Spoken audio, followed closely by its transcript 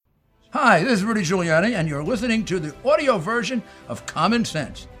Hi, this is Rudy Giuliani, and you're listening to the audio version of Common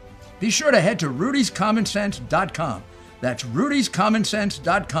Sense. Be sure to head to rudyscommonsense.com. That's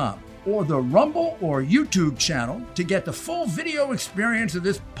rudyscommonsense.com, or the Rumble or YouTube channel to get the full video experience of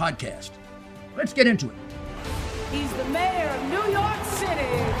this podcast. Let's get into it. He's the mayor of New York City,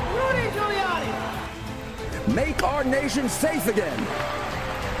 Rudy Giuliani. Make our nation safe again.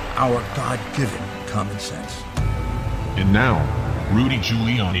 Our God-given common sense. And now, Rudy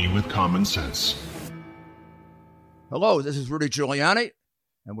Giuliani with Common Sense. Hello, this is Rudy Giuliani,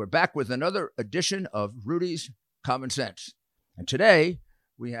 and we're back with another edition of Rudy's Common Sense. And today,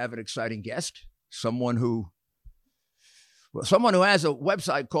 we have an exciting guest, someone who has a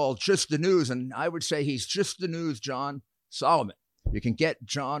website called Just the News, and I would say he's Just the News John Solomon. You can get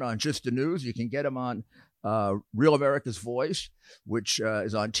John on Just the News. You can get him on Real America's Voice, which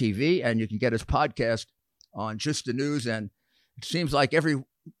is on TV, and you can get his podcast on Just the News. And it seems like every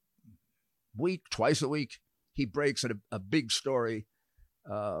week, twice a week, he breaks a big story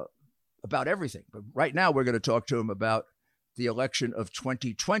about everything. But right now, we're going to talk to him about the election of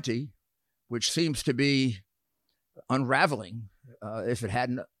 2020, which seems to be unraveling, if it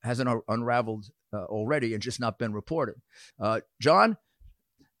hasn't unraveled already and just not been reported. John,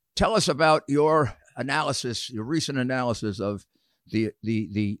 tell us about your analysis, your recent analysis of the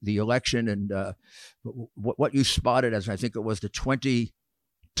election and what you spotted as, I think it was the 20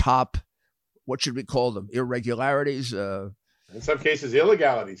 top, what should we call them? Irregularities? In some cases,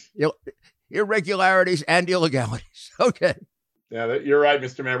 illegalities. Irregularities and illegalities. Okay. Yeah, you're right,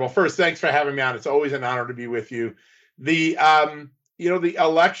 Mr. Mayor. Well, first, thanks for having me on. It's always an honor to be with you. The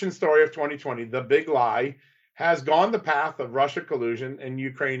election story of 2020, the big lie, has gone the path of Russia collusion and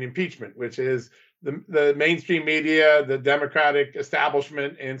Ukraine impeachment, which is the mainstream media, the Democratic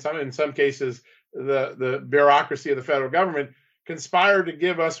establishment, and in some cases, the bureaucracy of the federal government conspired to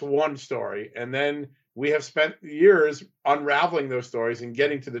give us one story. And then we have spent years unraveling those stories and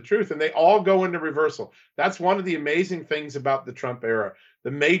getting to the truth, and they all go into reversal. That's one of the amazing things about the Trump era.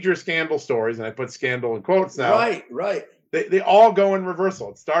 The major scandal stories, and I put scandal in quotes now. Right. They all go in reversal.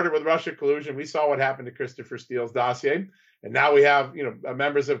 It started with Russia collusion. We saw what happened to Christopher Steele's dossier. And now we have,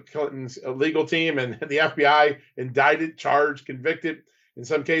 members of Clinton's legal team and the FBI indicted, charged, convicted in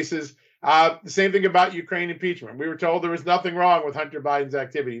some cases. The same thing about Ukraine impeachment. We were told there was nothing wrong with Hunter Biden's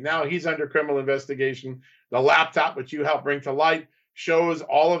activity. Now he's under criminal investigation. The laptop, which you helped bring to light, shows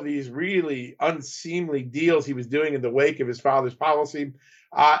all of these really unseemly deals he was doing in the wake of his father's policy.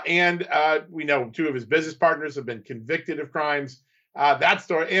 And we know two of his business partners have been convicted of crimes. That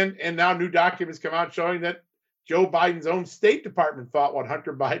story, and now new documents come out showing that Joe Biden's own State Department thought what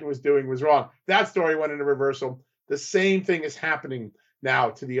Hunter Biden was doing was wrong. That story went into reversal. The same thing is happening now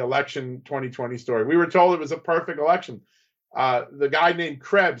to the election 2020 story. We were told it was a perfect election. The guy named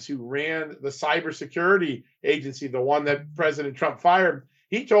Krebs, who ran the cybersecurity agency, the one that President Trump fired,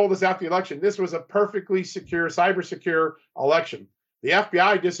 he told us after the election, this was a perfectly secure, cybersecure election. The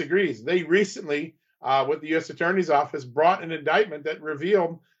FBI disagrees. They recently, with the U.S. Attorney's Office, brought an indictment that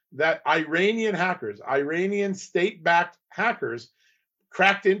revealed that Iranian state-backed hackers,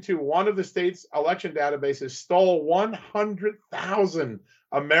 cracked into one of the state's election databases, stole 100,000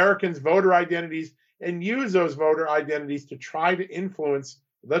 Americans' voter identities, and used those voter identities to try to influence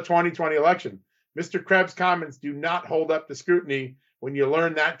the 2020 election. Mr. Krebs' comments do not hold up to scrutiny when you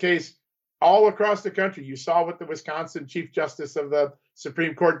learn that case. All across the country, you saw what the Wisconsin Chief Justice of the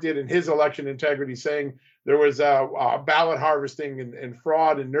Supreme Court did in his election integrity, saying there was ballot harvesting and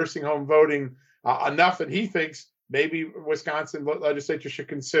fraud and nursing home voting, enough that he thinks maybe Wisconsin legislature should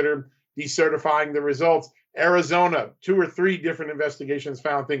consider decertifying the results. Arizona, 2 or 3 different investigations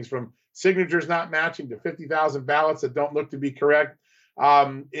found things from signatures not matching to 50,000 ballots that don't look to be correct.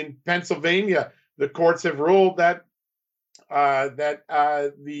 In Pennsylvania, the courts have ruled that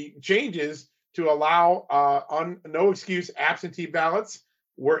the changes to allow no excuse absentee ballots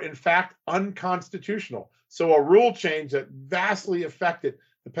were in fact unconstitutional. So a rule change that vastly affected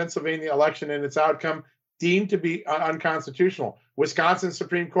the Pennsylvania election and its outcome deemed to be unconstitutional. Wisconsin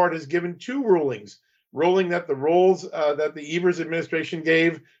Supreme Court has given 2 rulings, ruling that the rules that the Evers administration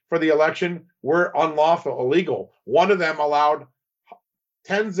gave for the election were unlawful, illegal. One of them allowed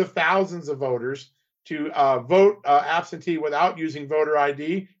tens of thousands of voters to vote absentee without using voter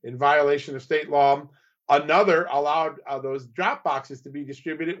ID in violation of state law. Another allowed those drop boxes to be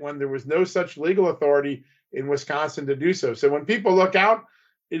distributed when there was no such legal authority in Wisconsin to do so. So when people look out,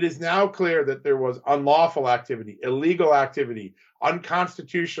 it is now clear that there was unlawful activity, illegal activity,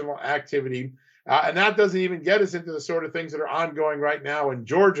 unconstitutional activity. And that doesn't even get us into the sort of things that are ongoing right now in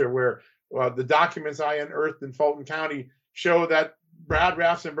Georgia, where the documents I unearthed in Fulton County show that Brad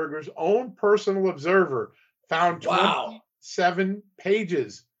Raffensperger's own personal observer found 27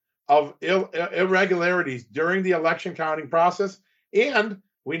 pages of irregularities during the election counting process. And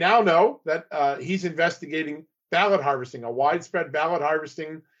we now know that he's investigating ballot harvesting, a widespread ballot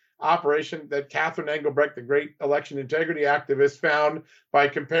harvesting operation that Catherine Engelbrecht, the great election integrity activist, found by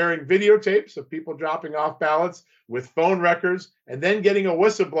comparing videotapes of people dropping off ballots with phone records and then getting a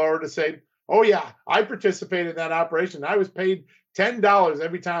whistleblower to say, oh, yeah, I participated in that operation. I was paid $10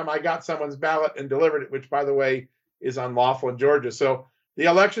 every time I got someone's ballot and delivered it, which, by the way, is unlawful in Georgia. So the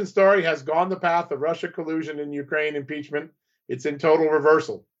election story has gone the path of Russia collusion and Ukraine impeachment. It's in total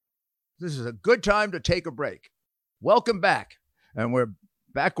reversal. This is a good time to take a break. Welcome back. And we're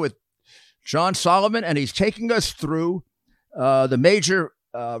back with John Solomon, and he's taking us through the major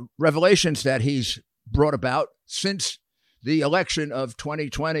revelations that he's brought about since the election of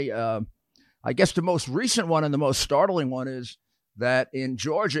 2020. I guess the most recent one and the most startling one is that in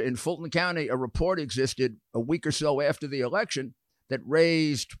Georgia, in Fulton County, a report existed a week or so after the election that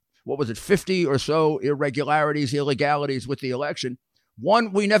raised, 50 or so irregularities, illegalities with the election.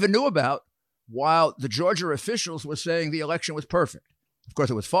 One we never knew about, while the Georgia officials were saying the election was perfect. Of course,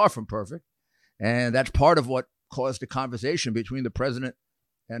 it was far from perfect. And that's part of what caused the conversation between the president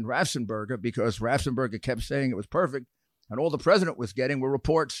and Raffensperger, because Raffensperger kept saying it was perfect, and all the president was getting were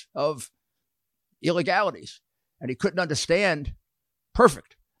reports of illegalities, and he couldn't understand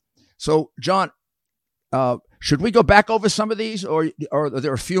perfect. So, John, should we go back over some of these, or are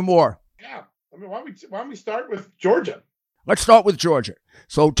there a few more? Yeah. I mean, why don't we start with Georgia? Let's start with Georgia.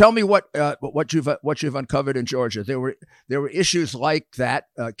 So, tell me what you've uncovered in Georgia. There were issues like that,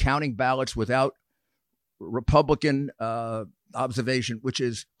 counting ballots without Republican observation, which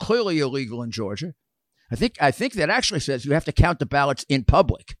is clearly illegal in Georgia. I think that actually says you have to count the ballots in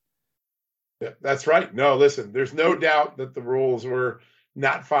public. That's right. No, listen, there's no doubt that the rules were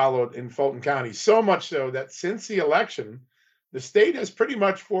not followed in Fulton County. So much so that since the election, the state has pretty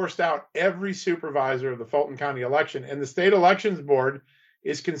much forced out every supervisor of the Fulton County election. And the state elections board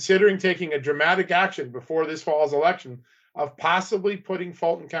is considering taking a dramatic action before this fall's election of possibly putting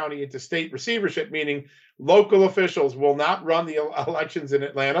Fulton County into state receivership, meaning local officials will not run the elections in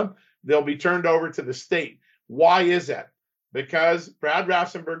Atlanta. They'll be turned over to the state. Why is that? Because Brad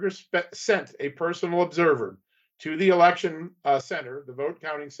Raffensperger sent a personal observer to the election center, the vote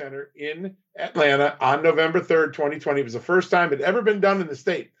counting center in Atlanta on November 3rd, 2020. It was the first time it had ever been done in the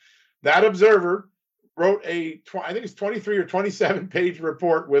state. That observer wrote I think it's 23 or 27 page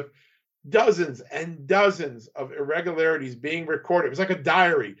report with dozens and dozens of irregularities being recorded. It was like a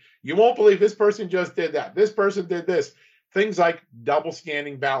diary. You won't believe this person just did that. This person did this. Things like double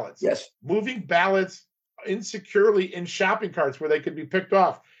scanning ballots. Yes. Moving ballots insecurely in shopping carts where they could be picked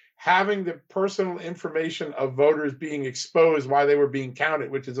off, having the personal information of voters being exposed while they were being counted,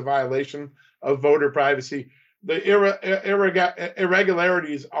 which is a violation of voter privacy. The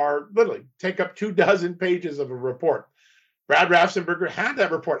irregularities are literally take up 24 pages of a report. Brad Raffensperger had that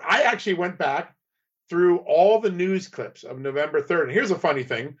report. I actually went back through all the news clips of November 3rd. And here's a funny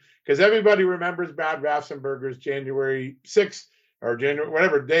thing, because everybody remembers Brad Raffensperger's January 6th or January,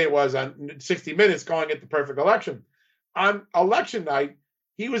 whatever day it was, on 60 Minutes, calling it the perfect election. On election night,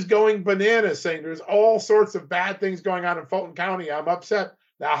 he was going bananas, saying there's all sorts of bad things going on in Fulton County. I'm upset.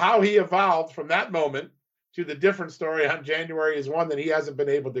 Now, how he evolved from that moment to the different story on January is one that he hasn't been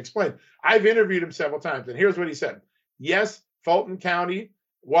able to explain. I've interviewed him several times, and here's what he said. Yes, Fulton County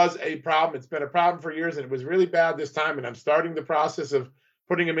was a problem. It's been a problem for years, and it was really bad this time, and I'm starting the process of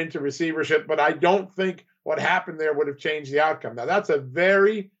putting him into receivership, but I don't think what happened there would have changed the outcome. Now, that's a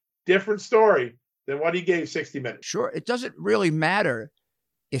very different story than what he gave 60 Minutes. Sure. It doesn't really matter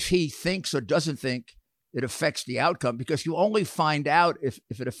if he thinks or doesn't think it affects the outcome, because you only find out if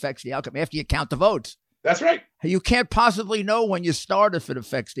it affects the outcome after you count the votes. That's right. You can't possibly know when you start if it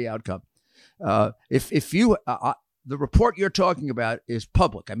affects the outcome. The report you're talking about is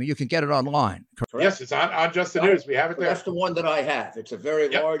public. I mean, you can get it online. Correct? Yes, it's on Just the News. We have it there. That's the one that I have. It's a very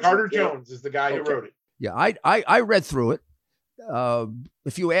large. Carter Jones is the guy who wrote it. Yeah, I read through it.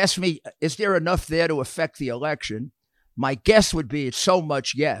 If you ask me, is there enough there to affect the election? My guess would be it's so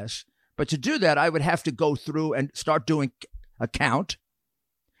much yes. But to do that, I would have to go through and start doing a count.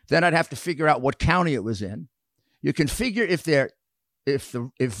 Then I'd have to figure out what county it was in. You can figure if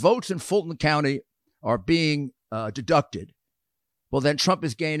votes in Fulton County are being deducted, well, then Trump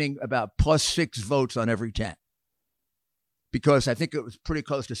is gaining about +6 votes on every 10. Because I think it was pretty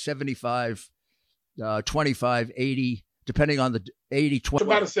close to 75, 25, 80, depending on the 80, 20. It's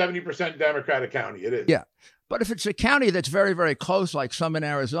about a 70% Democratic county. It is. Yeah. But if it's a county that's very, very close, like some in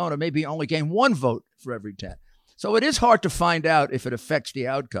Arizona, maybe only gain 1 vote for every 10. So it is hard to find out if it affects the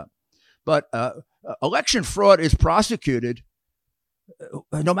outcome. But election fraud is prosecuted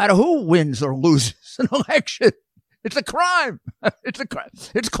no matter who wins or loses an election. It's a crime. It's a crime.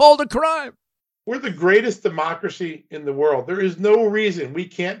 It's called a crime. We're the greatest democracy in the world. There is no reason we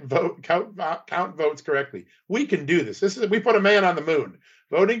can't count votes correctly. We can do this. We put a man on the moon.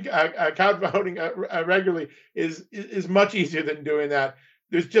 Count voting regularly is much easier than doing that.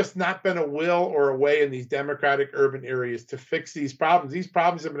 There's just not been a will or a way in these democratic urban areas to fix these problems. These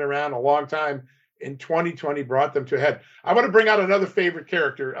problems have been around a long time, and 2020 brought them to a head. I want to bring out another favorite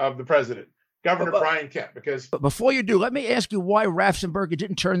character of the president, Governor Brian Kemp, because... But before you do, let me ask you why Raffensperger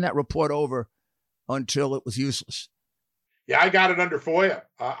didn't turn that report over until it was useless. Yeah, I got it under FOIA.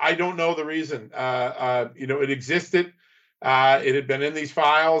 I don't know the reason. It existed. It had been in these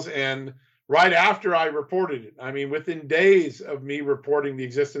files, and right after I reported it, I mean, within days of me reporting the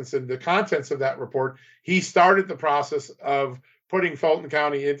existence and the contents of that report, he started the process of putting Fulton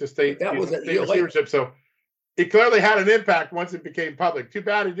County into state receivership. So it clearly had an impact once it became public. Too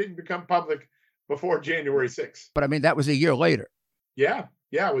bad it didn't become public before January 6th. But I mean, that was a year later. Yeah,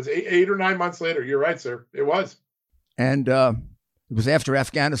 it was eight or 9 months later. You're right, sir. It was. And it was after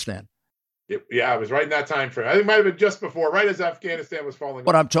Afghanistan. It was right in that time frame. I think it might have been just before, right as Afghanistan was falling.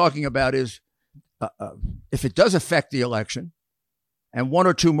 What I'm talking about is if it does affect the election, and one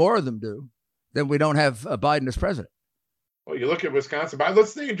or two more of them do, then we don't have Biden as president. Well, you look at Wisconsin, but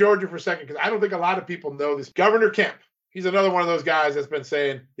let's stay in Georgia for a second, because I don't think a lot of people know this. Governor Kemp, he's another one of those guys that's been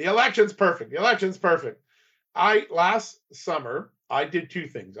saying, the election's perfect. The election's perfect. Last summer, I did two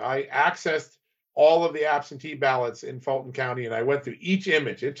things. I accessed all of the absentee ballots in Fulton County, and I went through each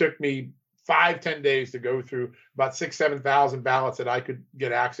image. It took me 5-10 days to go through about 6,000-7,000 ballots that I could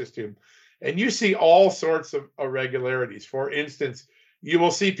get access to. And you see all sorts of irregularities. For instance, you will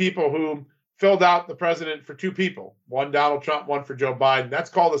see people who filled out the president for two people, one Donald Trump, one for Joe Biden.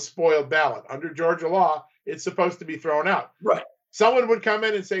 That's called a spoiled ballot. Under Georgia law, it's supposed to be thrown out. Right. Someone would come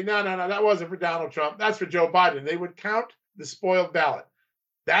in and say, no, that wasn't for Donald Trump. That's for Joe Biden. They would count the spoiled ballot.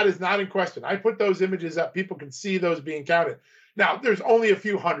 That is not in question. I put those images up. People can see those being counted. Now, there's only a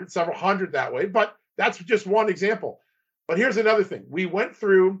few hundred, several hundred that way, but that's just one example. But here's another thing. We went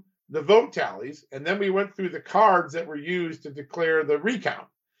through the vote tallies, and then we went through the cards that were used to declare the recount.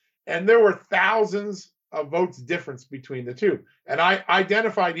 And there were thousands of votes difference between the two. And I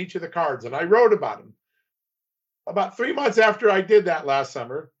identified each of the cards, and I wrote about them. About 3 months after I did that last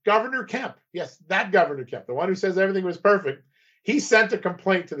summer, Governor Kemp, yes, that Governor Kemp, the one who says everything was perfect, he sent a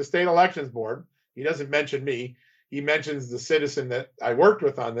complaint to the state elections board. He doesn't mention me. He mentions the citizen that I worked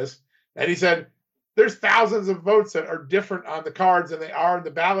with on this. And he said, there's thousands of votes that are different on the cards than they are in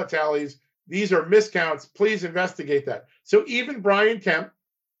the ballot tallies. These are miscounts. Please investigate that. So even Brian Kemp,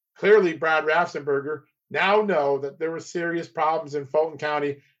 clearly Brad Raffensperger, now know that there were serious problems in Fulton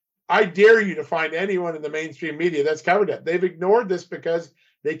County. I dare you to find anyone in the mainstream media that's covered it. They've ignored this because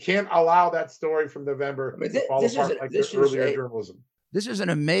they can't allow that story from November to fall apart like their earlier journalism. This is an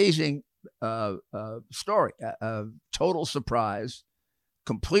amazing story, total surprise,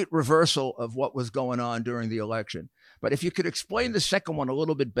 complete reversal of what was going on during the election. But if you could explain the second one a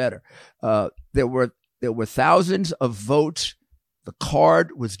little bit better, there were thousands of votes. The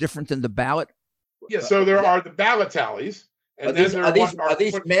card was different than the ballot. Yeah, so there are the ballot tallies, and are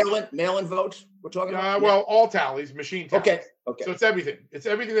these mail-in votes we're talking about? Well, all tallies, machine tallies. Okay. So it's everything. It's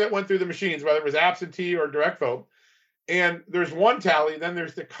everything that went through the machines, whether it was absentee or direct vote. And there's one tally, then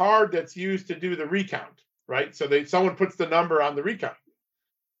there's the card that's used to do the recount, right? So someone puts the number on the recount.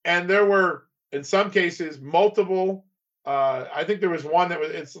 And there were, in some cases, multiple. I think there was one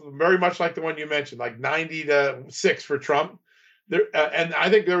it's very much like the one you mentioned, like 90-6 for Trump. And I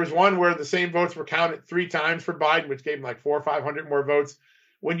think there was one where the same votes were counted 3 times for Biden, which gave him like 400 or 500 more votes.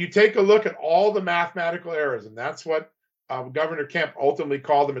 When you take a look at all the mathematical errors, and that's what Governor Kemp ultimately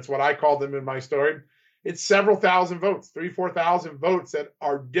called them, it's what I called them in my story, it's several thousand votes, 3,000-4,000 votes that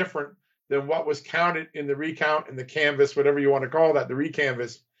are different than what was counted in the recount and the canvas, whatever you want to call that, the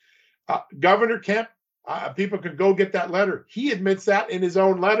recanvas. Governor Kemp, people could go get that letter. He admits that in his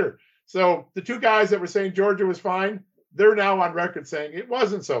own letter. So the two guys that were saying Georgia was fine, they're now on record saying it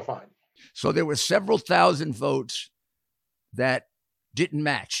wasn't so fine. So there were several thousand votes that didn't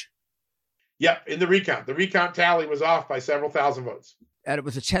match. Yep, in the recount. The recount tally was off by several thousand votes. And it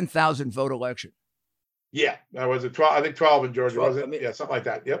was a 10,000 vote election. Yeah, that was 12. I think 12 in Georgia, wasn't it? Yeah, something like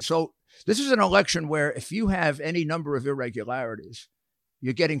that. Yep. So this is an election where if you have any number of irregularities,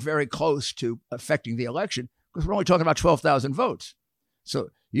 you're getting very close to affecting the election because we're only talking about 12,000 votes. So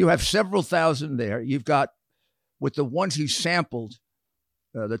you have several thousand there. You've got, with the ones he sampled,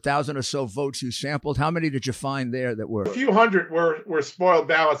 the 1,000 or so votes you sampled, how many did you find there that were? A few hundred were spoiled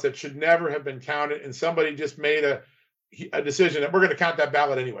ballots that should never have been counted, and somebody just made a decision that we're going to count that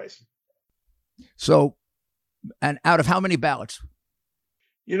ballot anyways. So, and out of how many ballots?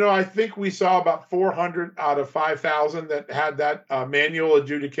 I think we saw about 400 out of 5,000 that had that manual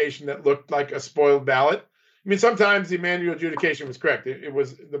adjudication that looked like a spoiled ballot. I mean, sometimes the manual adjudication was correct. It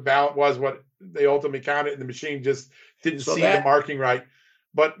was, the ballot was what they ultimately counted, and the machine just didn't see the marking right.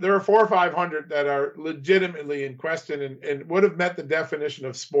 But there are 400 or 500 that are legitimately in question and would have met the definition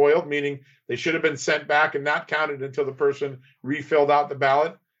of spoiled, meaning they should have been sent back and not counted until the person refilled out the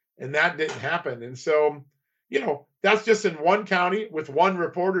ballot. And that didn't happen. And so, that's just in one county with one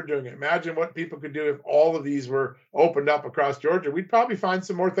reporter doing it. Imagine what people could do if all of these were opened up across Georgia. We'd probably find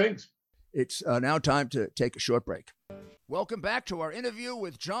some more things. It's now time to take a short break. Welcome back to our interview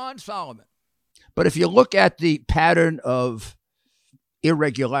with John Solomon. But if you look at the pattern of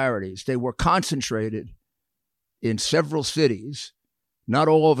irregularities, they were concentrated in several cities, not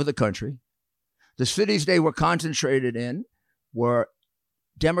all over the country. The cities they were concentrated in were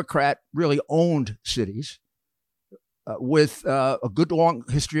Democrat really owned cities with a good long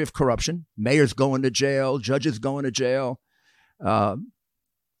history of corruption, mayors going to jail, judges going to jail.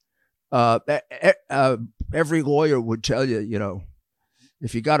 Every lawyer would tell you,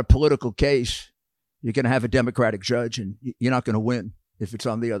 if you got a political case, you're going to have a Democratic judge and you're not going to win if it's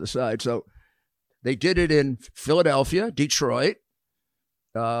on the other side. So they did it in Philadelphia, Detroit,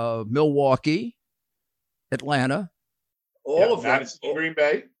 Milwaukee, Atlanta. All of them. Green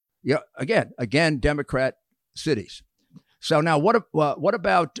Bay. Yeah, again, Democrat cities. So now, what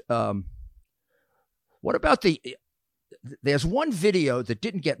about there's one video that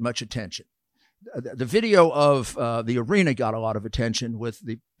didn't get much attention. The video of the arena got a lot of attention with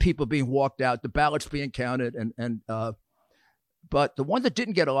the people being walked out, the ballots being counted, but the one that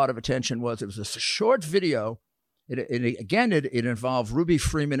didn't get a lot of attention was a short video. It involved Ruby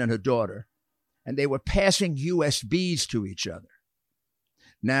Freeman and her daughter, and they were passing USBs to each other.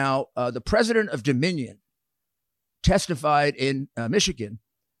 Now, the president of Dominion testified in Michigan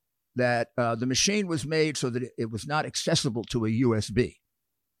that the machine was made so that it was not accessible to a USB.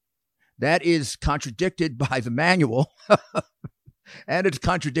 That is contradicted by the manual, and it's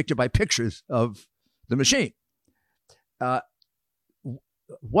contradicted by pictures of the machine. Did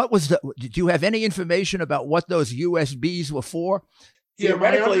you have any information about what those USBs were for? Yeah,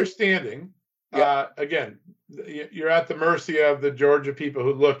 my understanding, again, you're at the mercy of the Georgia people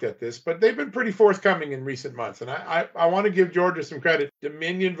who looked at this, but they've been pretty forthcoming in recent months. And I want to give Georgia some credit.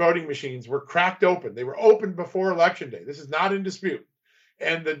 Dominion voting machines were cracked open. They were opened before Election Day. This is not in dispute.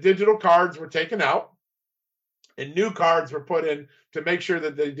 And the digital cards were taken out and new cards were put in to make sure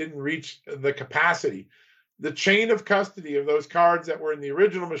that they didn't reach the capacity. The chain of custody of those cards that were in the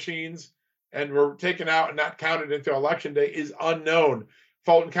original machines and were taken out and not counted until Election Day is unknown.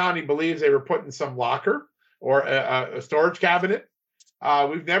 Fulton County believes they were put in some locker or a storage cabinet.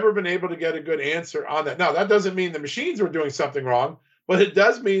 We've never been able to get a good answer on that. Now, that doesn't mean the machines were doing something wrong, but it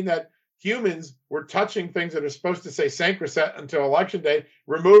does mean that humans were touching things that are supposed to say sacrosanct until Election Day,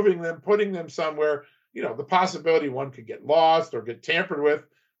 removing them, putting them somewhere. The possibility one could get lost or get tampered with.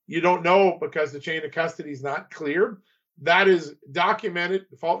 You don't know because the chain of custody is not clear. That is documented.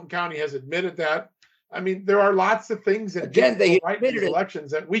 Fulton County has admitted that. I mean, there are lots of things that they write in these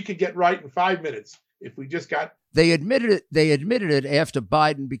elections that we could get right in 5 minutes if we just got. They admitted it after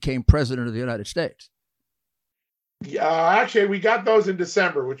Biden became president of the United States. Actually, we got those in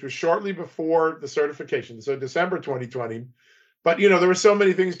December, which was shortly before the certification. So December 2020. But, there were so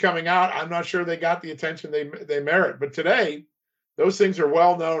many things coming out. I'm not sure they got the attention they merit. But today, those things are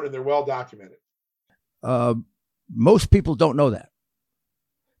well known and they're well documented. Most people don't know that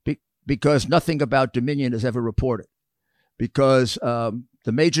because nothing about Dominion is ever reported. Because the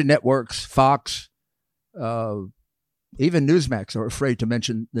major networks, Fox, even Newsmax are afraid to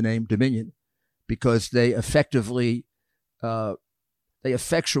mention the name Dominion because they effectivated a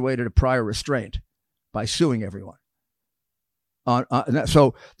prior restraint by suing everyone.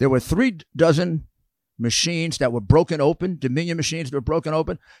 So there were 36 machines that were broken open, Dominion machines that were broken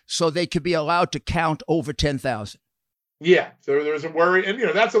open, so they could be allowed to count over 10,000. Yeah, so there was a worry, and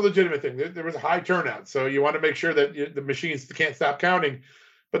that's a legitimate thing. There was a high turnout, so you want to make sure that the machines can't stop counting.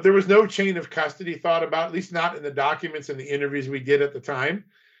 But there was no chain of custody thought about, at least not in the documents and the interviews we did at the time.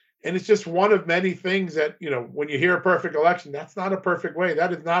 And it's just one of many things that, when you hear a perfect election, that's not a perfect way.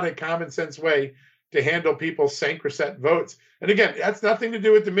 That is not a common sense way to handle people's sacrosanct votes. And again, that's nothing to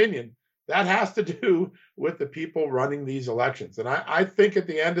do with Dominion. That has to do with the people running these elections. And I think at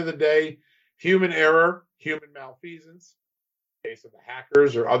the end of the day, human error, human malfeasance, case of the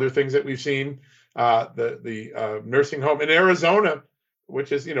hackers or other things that we've seen. The nursing home in Arizona,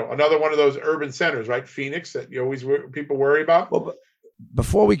 which is another one of those urban centers, right? Phoenix, that you always people worry about. Well,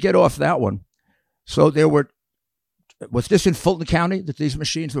 before we get off that one, so was this in Fulton County that these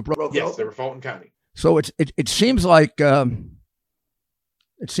machines were broken? Yes, they were Fulton County. So it seems like all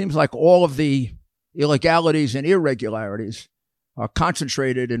of the illegalities and irregularities are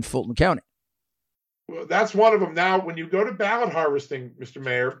concentrated in Fulton County. Well, that's one of them. Now, when you go to ballot harvesting, Mr.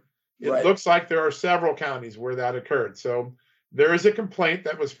 Mayor, it looks like there are several counties where that occurred. So there is a complaint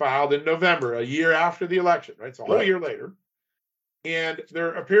that was filed in November, a year after the election, right? So a whole year later. And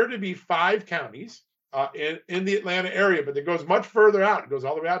there appear to be 5 counties in the Atlanta area, but it goes much further out. It goes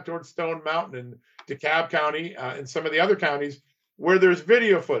all the way out towards Stone Mountain and DeKalb County and some of the other counties where there's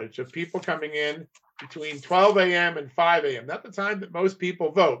video footage of people coming in between 12 a.m. and 5 a.m., not the time that most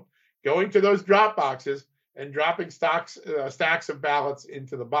people vote, going to those drop boxes and dropping stacks of ballots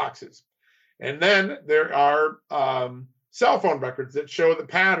into the boxes. And then there are cell phone records that show the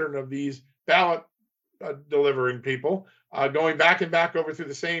pattern of these ballot delivering people going back and back over through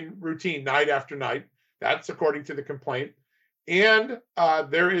the same routine night after night. That's according to the complaint. And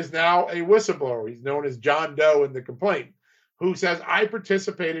there is now a whistleblower. He's known as John Doe in the complaint, who says, I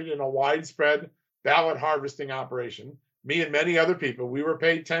participated in a widespread ballot harvesting operation. Me and many other people, we were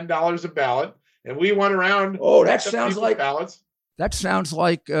paid $10 a ballot, and we went around. Oh, that sounds like ballots. That sounds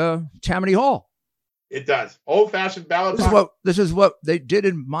like Tammany Hall. It does. Old-fashioned ballot. This is what they did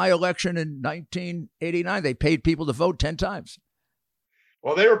in my election in 1989. They paid people to vote 10 times.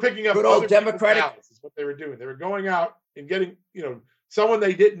 Well, they were picking up good old Democratic ballots. Is what they were doing. They were going out and getting, someone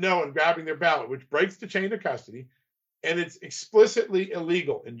they didn't know and grabbing their ballot, which breaks the chain of custody. And it's explicitly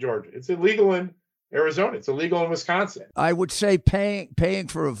illegal in Georgia. It's illegal in Arizona. It's illegal in Wisconsin. I would say paying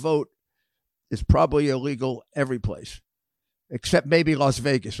for a vote is probably illegal every place, except maybe Las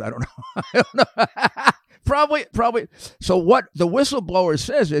Vegas. I don't know. Probably. So what the whistleblower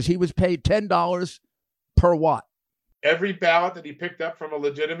says is he was paid $10 per watt. Every ballot that he picked up from a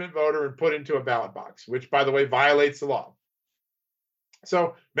legitimate voter and put into a ballot box, which, by the way, violates the law.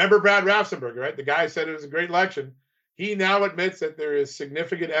 So remember Brad Raffensperger, right? The guy said it was a great election. He now admits that there is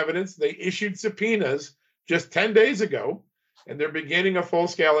significant evidence. They issued subpoenas just 10 days ago, and they're beginning a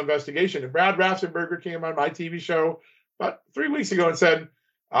full-scale investigation. And Brad Raffensperger came on my TV show about 3 weeks ago and said,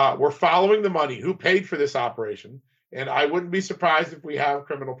 we're following the money. Who paid for this operation? And I wouldn't be surprised if we have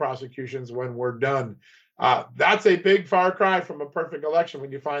criminal prosecutions when we're done. That's a big far cry from a perfect election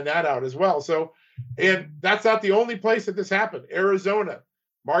when you find that out as well. So, and that's not the only place that this happened. Arizona,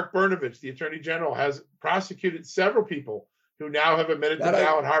 Mark Brnovich, the Attorney General, has prosecuted several people who now have admitted to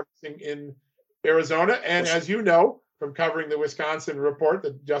ballot harvesting in Arizona. And as you know, from covering the Wisconsin report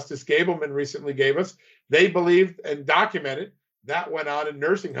that Justice Gableman recently gave us, they believed and documented that went on in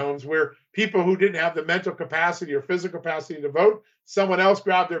nursing homes where people who didn't have the mental capacity or physical capacity to vote, someone else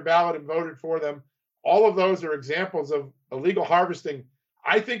grabbed their ballot and voted for them. All of those are examples of illegal harvesting.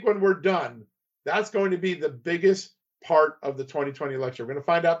 I think when we're done, that's going to be the biggest part of the 2020 election. We're going to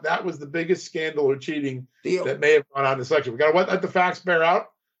find out that was the biggest scandal or cheating that may have gone on in this election. We got to let the facts bear out,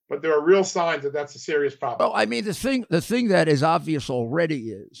 but there are real signs that that's a serious problem. Well, I mean, the thing that is obvious already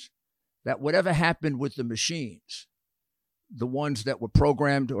is that whatever happened with the machines, the ones that were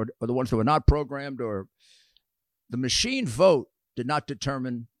programmed or the ones that were not programmed, or the machine vote did not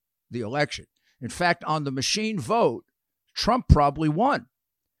determine the election. In fact, on the machine vote, Trump probably won,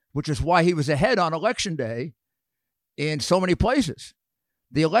 which is why he was ahead on election day in so many places.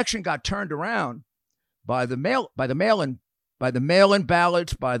 The election got turned around by the mail-in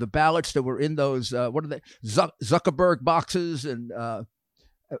ballots, by the ballots that were in those Zuckerberg boxes, and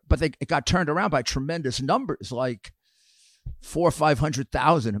but it got turned around by tremendous numbers, like 400,000 or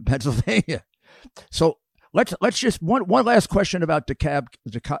 500,000 in Pennsylvania. So let's just one last question about DeKalb.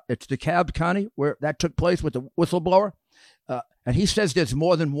 It's DeKalb County where that took place with the whistleblower, and he says there's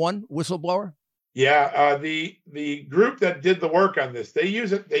more than one whistleblower. Yeah, the group that did the work on this, they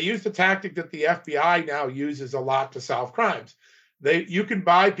used the tactic that the FBI now uses a lot to solve crimes. You can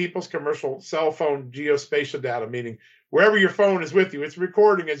buy people's commercial cell phone geospatial data, meaning wherever your phone is with you, it's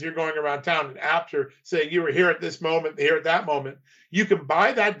recording as you're going around town, and apps are saying you were here at this moment, here at that moment. You can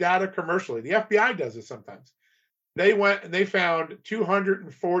buy that data commercially. The FBI does it sometimes. They went and they found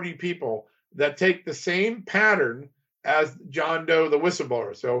 240 people that take the same pattern as John Doe, the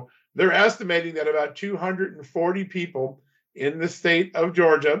whistleblower. So they're estimating that about 240 people in the state of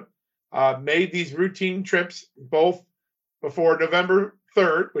Georgia made these routine trips both before November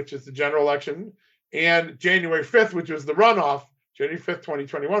 3rd, which is the general election, and January 5th, which was the runoff. January 5th,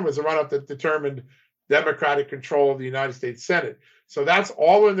 2021 was the runoff that determined Democratic control of the United States Senate. So that's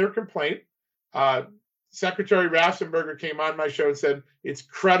all in their complaint. Secretary Raffensperger came on my show and said it's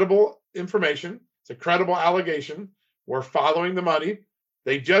credible information. It's a credible allegation. We're following the money.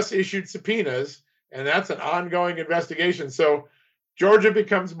 They just issued subpoenas, and that's an ongoing investigation. So Georgia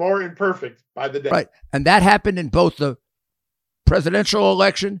becomes more imperfect by the day. Right. And that happened in both the presidential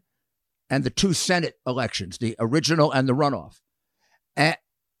election and the two Senate elections, the original and the runoff. And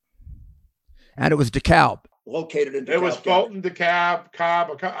it was DeKalb. Located in DeKalb. It was Fulton, DeKalb,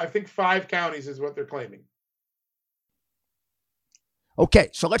 Cobb. I think 5 counties is what they're claiming. Okay,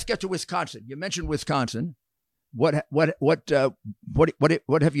 so let's get to Wisconsin. You mentioned Wisconsin. What have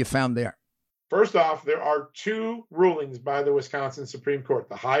you found there? First off, there are 2 rulings by the Wisconsin Supreme Court,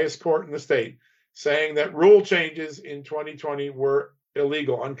 the highest court in the state, saying that rule changes in 2020 were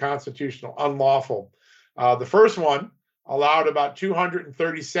illegal, unconstitutional, unlawful. The first one allowed about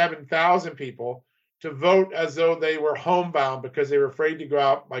 237,000 people to vote as though they were homebound because they were afraid to go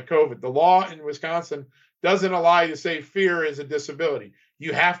out by COVID. The law in Wisconsin doesn't allow you to say fear is a disability.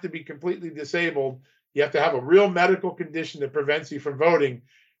 You have to be completely disabled. You have to have a real medical condition that prevents you from voting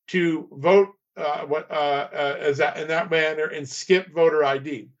to vote in that manner and skip voter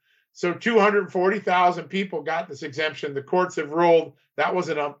ID. So 240,000 people got this exemption. The courts have ruled that was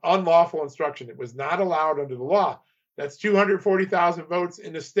an unlawful instruction. It was not allowed under the law. That's 240,000 votes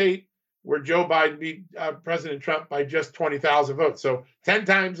in a state where Joe Biden beat President Trump by just 20,000 votes. So 10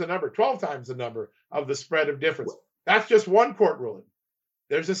 times the number, 12 times the number of the spread of difference. That's just one court ruling.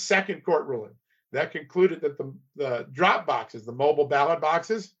 There's a second court ruling that concluded that the drop boxes, the mobile ballot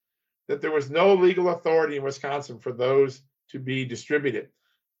boxes, that there was no legal authority in Wisconsin for those to be distributed.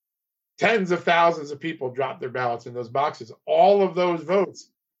 Tens of thousands of people dropped their ballots in those boxes. All of those votes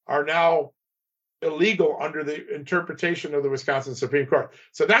are now illegal under the interpretation of the Wisconsin Supreme Court.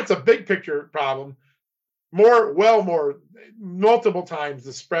 So that's a big picture problem. Multiple times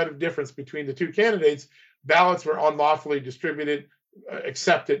the spread of difference between the 2 candidates, ballots were unlawfully distributed,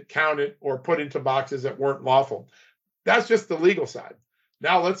 accepted, counted, or put into boxes that weren't lawful. That's just the legal side.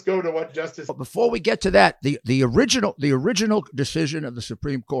 Now let's go to what Justice. But before we get to that, the original decision of the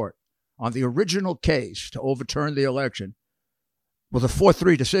Supreme Court on the original case to overturn the election was a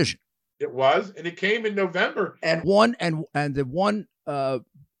 4-3 decision. It was, and it came in November. But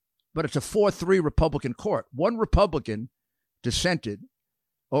it's a 4-3 Republican court. One Republican dissented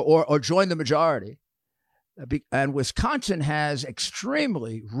or joined the majority. And Wisconsin has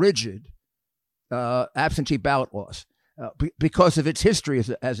extremely rigid absentee ballot laws because of its history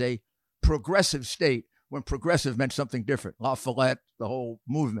as a progressive state, when progressive meant something different. La Follette, the whole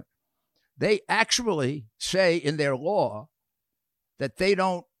movement. They actually say in their law that they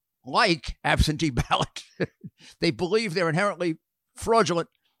don't like absentee ballots. They believe they're inherently fraudulent,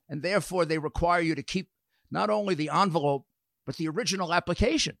 and therefore they require you to keep not only the envelope, but the original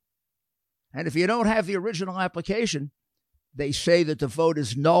application. And if you don't have the original application, they say that the vote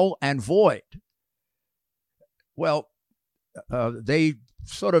is null and void. Well, they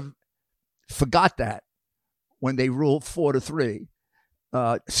sort of forgot that when they ruled 4-3.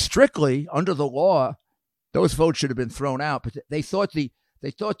 Strictly under the law, those votes should have been thrown out, but they thought the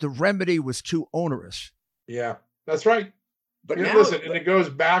remedy was too onerous. Yeah, that's right. But now, listen, and it goes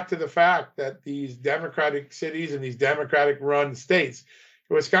back to the fact that these Democratic cities and these Democratic-run states,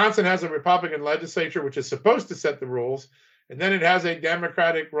 Wisconsin has a Republican legislature, which is supposed to set the rules, and then it has a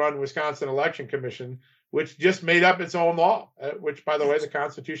Democratic-run Wisconsin Election Commission, which just made up its own law, which, by the way, the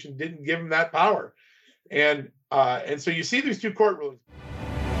Constitution didn't give them that power. And so you see these 2 court rulings.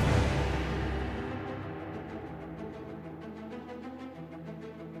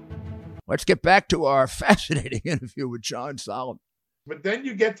 Let's get back to our fascinating interview with John Solomon. But then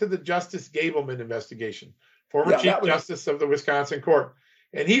you get to the Justice Gableman investigation, former Chief Justice of the Wisconsin Court.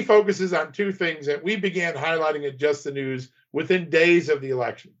 And he focuses on 2 things that we began highlighting at Just the News within days of the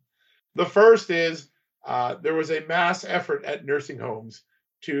election. The first is there was a mass effort at nursing homes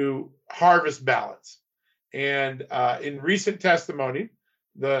to harvest ballots. And in recent testimony,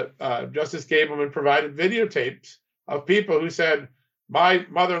 the Justice Gableman provided videotapes of people who said, my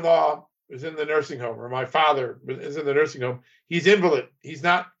mother-in-law is in the nursing home, or my father is in the nursing home. He's invalid. He's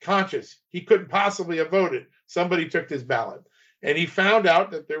not conscious. He couldn't possibly have voted. Somebody took his ballot. And he found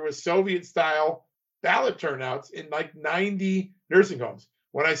out that there was Soviet-style ballot turnouts in like 90 nursing homes.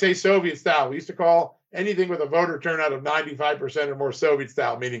 When I say Soviet-style, we used to call anything with a voter turnout of 95% or more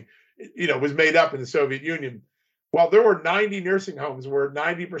Soviet-style, meaning, it was made up in the Soviet Union. Well, there were 90 nursing homes where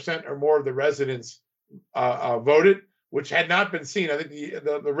 90% or more of the residents voted, which had not been seen. I think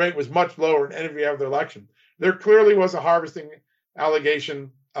the rate was much lower in every other election. There clearly was a harvesting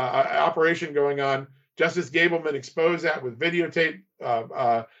operation going on Justice Gableman exposed that with videotape,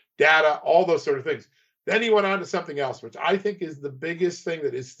 data, all those sort of things. Then he went on to something else, which I think is the biggest thing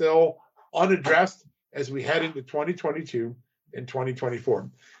that is still unaddressed as we head into 2022 and 2024.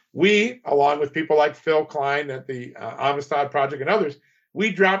 We, along with people like Phil Klein at the Amistad Project and others,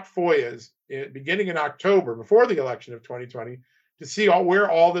 we dropped FOIAs beginning in October, before the election of 2020, to see where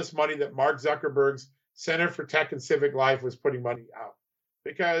all this money that Mark Zuckerberg's Center for Tech and Civic Life was putting money out.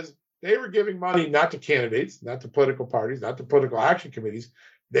 Because they were giving money not to candidates, not to political parties, not to political action committees.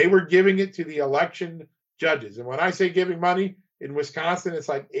 They were giving it to the election judges. And when I say giving money, in Wisconsin, it's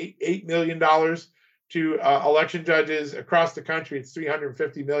like $8 million to election judges across the country. It's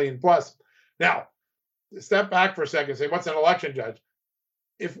 $350 million plus. Now, step back for a second and say, what's an election judge?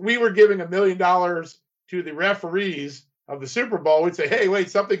 If we were giving $1 million to the referees of the Super Bowl, we'd say, hey,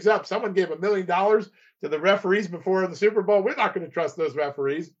 wait, something's up. Someone gave $1 million to the referees before the Super Bowl. We're not going to trust those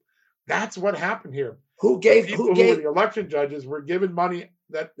referees. That's what happened here. Who gave who were the election judges were given money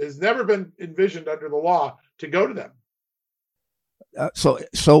that has never been envisioned under the law to go to them.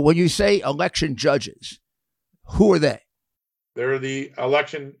 So when you say election judges, who are they? They're the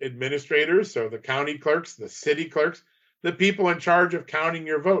election administrators, so the county clerks, the city clerks, the people in charge of counting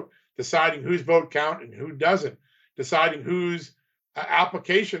your vote, deciding whose vote count and who doesn't, deciding whose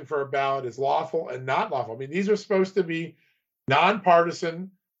application for a ballot is lawful and not lawful. I mean, these are supposed to be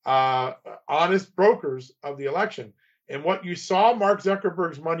nonpartisan, honest brokers of the election. And what you saw Mark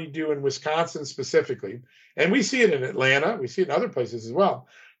Zuckerberg's money do in Wisconsin specifically, and we see it in Atlanta, we see it in other places as well,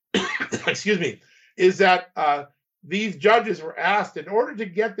 excuse me, is that these judges were asked, in order to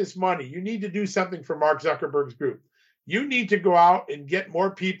get this money, you need to do something for Mark Zuckerberg's group. You need to go out and get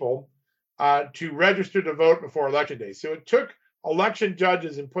more people to register to vote before Election Day. So it took election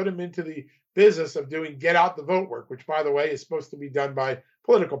judges and put them into the business of doing get out the vote work, which, by the way, is supposed to be done by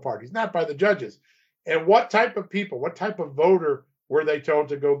political parties, not by the judges. And what type of people, what type of voter were they told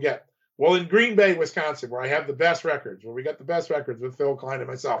to go get? Well, in Green Bay, Wisconsin, where I have the best records, where we got the best records with Phil Klein and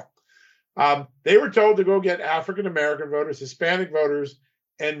myself, they were told to go get African-American voters, Hispanic voters,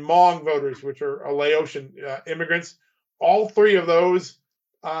 and Hmong voters, which are Laotian immigrants. All three of those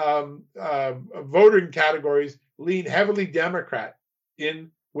voting categories lean heavily Democrat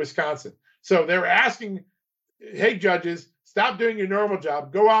in Wisconsin. So they were asking, hey, judges, stop doing your normal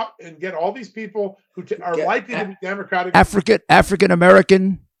job. Go out and get all these people who are likely to be Democratic.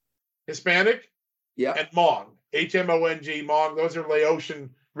 African-American. Hispanic. Yeah. And Hmong. H-M-O-N-G, Hmong. Those are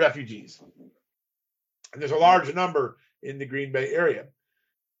Laotian refugees. And there's a large number in the Green Bay area.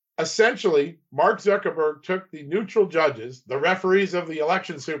 Essentially, Mark Zuckerberg took the neutral judges, the referees of the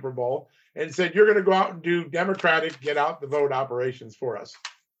election Super Bowl, and said, you're going to go out and do Democratic get out the vote operations for us.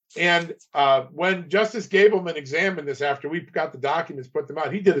 And when Justice Gableman examined this after we got the documents, put them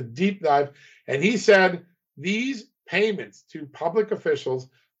out, he did a deep dive, and he said these payments to public officials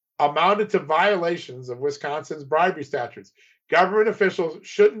amounted to violations of Wisconsin's bribery statutes. Government officials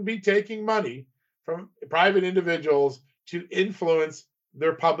shouldn't be taking money from private individuals to influence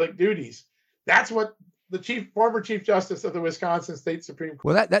their public duties. That's what the former Chief Justice of the Wisconsin State Supreme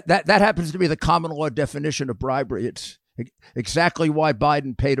Court. Well, that happens to be the common law definition of bribery. It's exactly why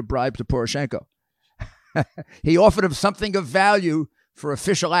Biden paid a bribe to Poroshenko. He offered him something of value for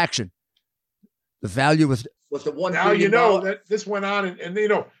official action. The value was the $1 now billion. You know that this went on, and you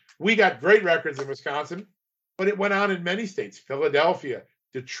know we got great records in Wisconsin, but it went on in many states: Philadelphia,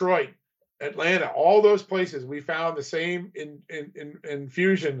 Detroit, Atlanta, all those places. We found the same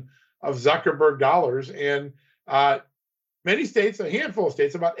infusion of Zuckerberg dollars, and many states, a handful of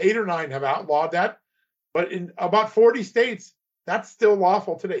states, about 8 or 9, have outlawed that. But in about 40 states, that's still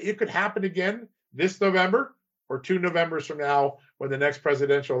lawful today. It could happen again this November or 2 Novembers from now when the next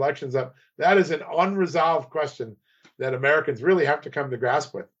presidential election's up. That is an unresolved question that Americans really have to come to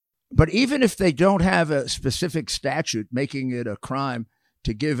grasp with. But even if they don't have a specific statute making it a crime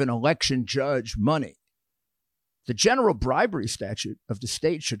to give an election judge money, the general bribery statute of the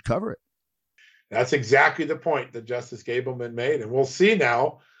state should cover it. That's exactly the point that Justice Gableman made. And we'll see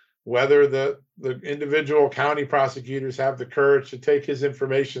now whether the individual county prosecutors have the courage to take his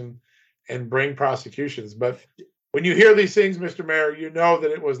information and bring prosecutions. But when you hear these things, Mr. Mayor, you know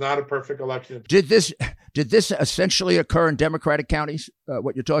that it was not a perfect election. Did this essentially occur in Democratic counties,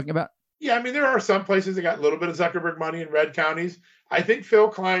 what you're talking about? Yeah, I mean, there are some places that got a little bit of Zuckerberg money in red counties. I think Phil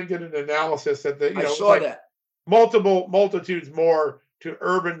Klein did an analysis that I saw that. multitudes more to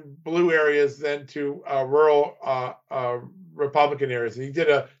urban blue areas than to rural Republican areas. And he did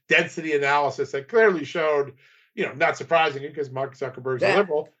a density analysis that clearly showed, not surprisingly, because Mark Zuckerberg's a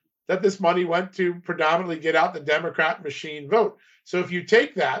liberal, that this money went to predominantly get out the Democrat machine vote. So if you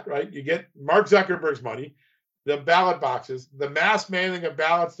take that, right, you get Mark Zuckerberg's money, the ballot boxes, the mass mailing of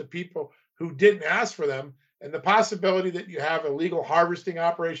ballots to people who didn't ask for them, and the possibility that you have a legal harvesting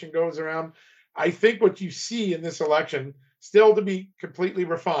operation goes around. I think what you see in this election, still to be completely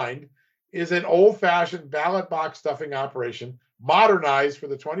refined, is an old-fashioned ballot box stuffing operation, modernized for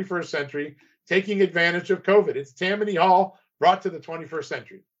the 21st century, taking advantage of COVID. It's Tammany Hall brought to the 21st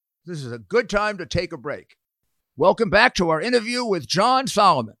century. This is a good time to take a break. Welcome back to our interview with John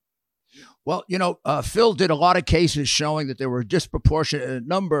Solomon. Well, Phil did a lot of cases showing that there were a disproportionate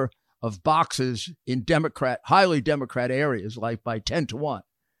number of boxes in highly Democrat areas, like by 10-1.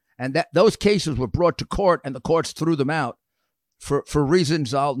 And that those cases were brought to court, and the courts threw them out for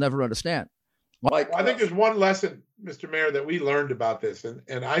reasons I'll never understand. I think there's one lesson, Mr. Mayor, that we learned about this.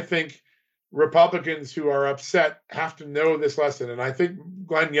 And I think Republicans who are upset have to know this lesson. And I think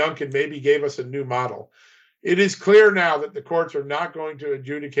Glenn Youngkin maybe gave us a new model. It is clear now that the courts are not going to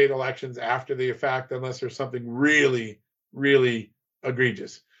adjudicate elections after the fact unless there's something really, really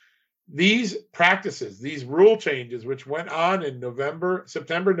egregious. These practices, these rule changes, which went on in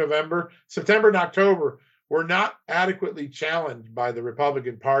September and October, were not adequately challenged by the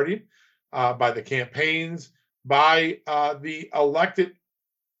Republican Party, by the campaigns, by the elected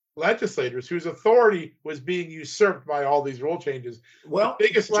legislators whose authority was being usurped by all these rule changes. Well, the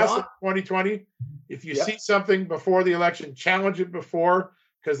biggest lesson in 2020, if you see something before the election, challenge it before,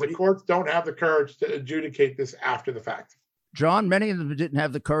 because the courts don't have the courage to adjudicate this after the fact. John, many of them didn't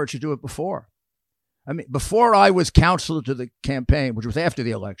have the courage to do it before. I mean, before I was counselor to the campaign, which was after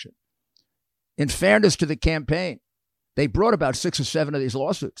the election, in fairness to the campaign, they brought about 6 or 7 of these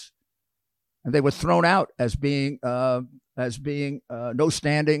lawsuits, and they were thrown out as being no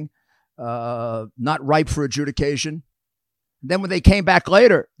standing, not ripe for adjudication. Then when they came back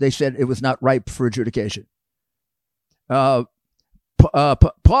later, they said it was not ripe for adjudication.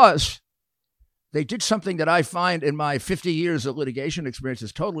 Plus, they did something that I find in my 50 years of litigation experience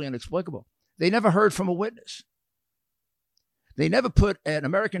is totally inexplicable. They never heard from a witness. They never put an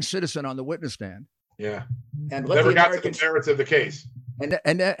American citizen on the witness stand. Yeah. And never got to the merits of the case.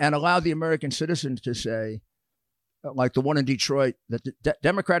 And allowed the American citizens to say, like the one in Detroit, that the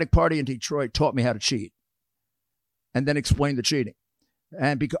Democratic Party in Detroit taught me how to cheat, and then explained the cheating.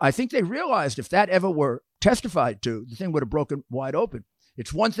 And because I think they realized if that ever were testified to, the thing would have broken wide open.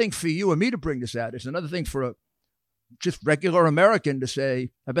 It's one thing for you and me to bring this out. It's another thing for a just regular American to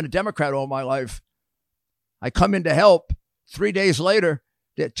say, I've been a Democrat all my life. I come in to help. 3 days later,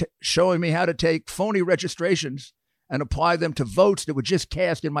 they're showing me how to take phony registrations and apply them to votes that were just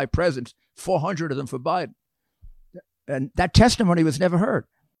cast in my presence, 400 of them for Biden. And that testimony was never heard.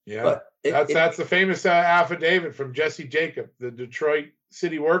 Yeah, that's the famous affidavit from Jesse Jacob, the Detroit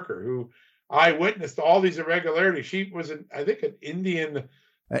city worker who eyewitnessed all these irregularities. She was, an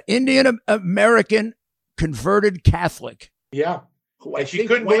Indian American converted Catholic. Yeah, and she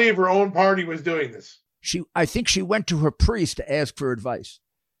couldn't believe her own party was doing this. I think she went to her priest to ask for advice.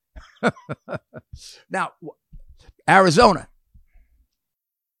 Now, Arizona.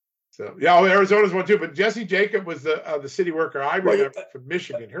 So yeah, Arizona's one too. But Jesse Jacob was the city worker I read from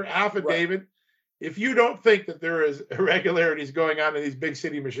Michigan. Her affidavit. Right. If you don't think that there is irregularities going on in these big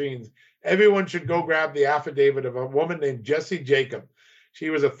city machines, everyone should go grab the affidavit of a woman named Jesse Jacob.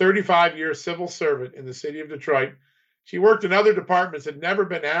 She was a 35-year civil servant in the city of Detroit. She worked in other departments, had never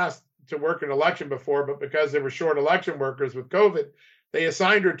been asked to work an election before, but because there were short election workers with COVID, they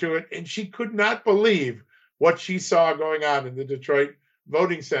assigned her to it, and she could not believe what she saw going on in the Detroit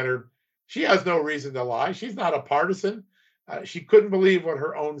voting center. She has no reason to lie. She's not a partisan. She couldn't believe what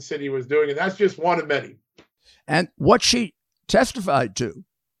her own city was doing, and that's just one of many. And what she testified to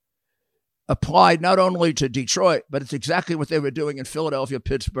applied not only to Detroit, but it's exactly what they were doing in Philadelphia,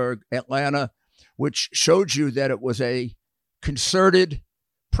 Pittsburgh, Atlanta, which showed you that it was a concerted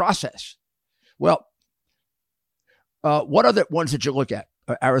process. Well, what other ones did you look at?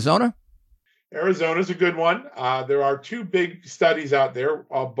 Arizona? Arizona's a good one. There are 2 big studies out there,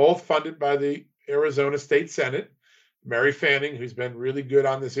 both funded by the Arizona State Senate. Mary Fanning, who's been really good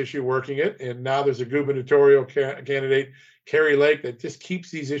on this issue, working it. And now there's a gubernatorial candidate, Carrie Lake, that just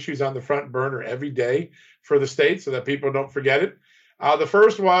keeps these issues on the front burner every day for the state so that people don't forget it. The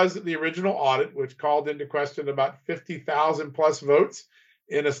first was the original audit, which called into question about 50,000 plus votes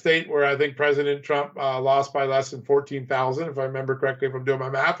in a state where I think President Trump lost by less than 14,000, if I remember correctly, if I'm doing my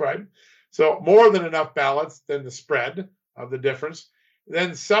math right. So more than enough ballots than the spread of the difference.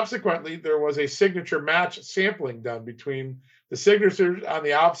 Then subsequently, there was a signature match sampling done between the signatures on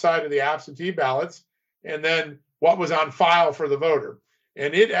the outside of the absentee ballots and then what was on file for the voter.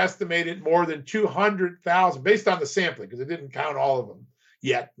 and it estimated more than 200,000 based on the sampling, because it didn't count all of them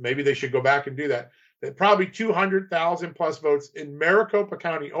yet. Maybe they should go back and do that. That probably 200,000 plus votes in Maricopa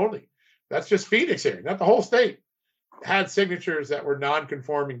County only. That's just Phoenix area, not the whole state. Had signatures that were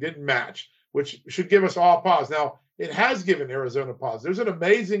non-conforming, didn't match, which should give us all pause. Now, it has given Arizona pause. There's an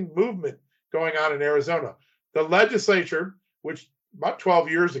amazing movement going on in Arizona. The legislature, which about 12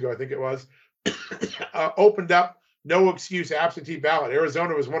 years ago, I think it was, opened up no excuse absentee ballot.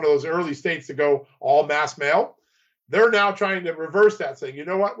 Arizona was one of those early states to go all mass mail. They're now trying to reverse that, saying, you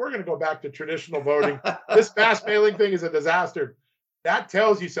know what, we're going to go back to traditional voting. This mass mailing thing is a disaster. That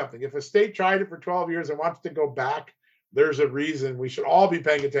tells you something. If a state tried it for 12 years and wants to go back, there's a reason we should all be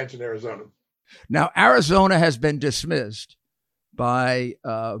paying attention to Arizona. Now, Arizona has been dismissed by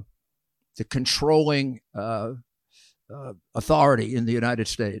the controlling authority in the United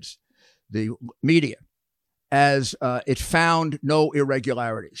States, the media, as it found no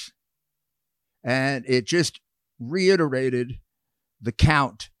irregularities. And it just reiterated the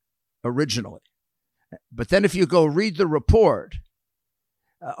count originally. But then if you go read the report,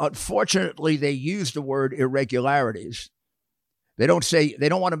 unfortunately, they use the word irregularities. They don't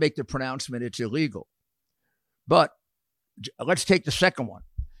want to make the pronouncement it's illegal. But let's take the second one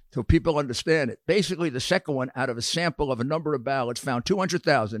so people understand it. Basically, the second one, out of a sample of a number of ballots, found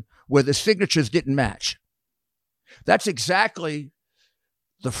 200,000 where the signatures didn't match. That's exactly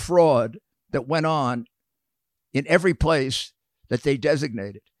the fraud that went on in every place that they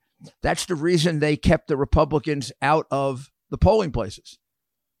designated. That's the reason they kept the Republicans out of the polling places.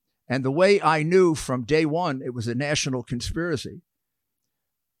 And the way I knew from day one it was a national conspiracy,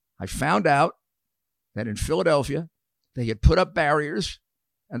 I found out that in Philadelphia, they had put up barriers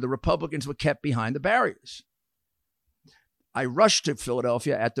and the Republicans were kept behind the barriers. I rushed to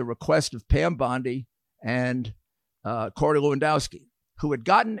Philadelphia at the request of Pam Bondi and Corey Lewandowski, who had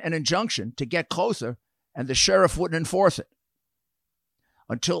gotten an injunction to get closer, and the sheriff wouldn't enforce it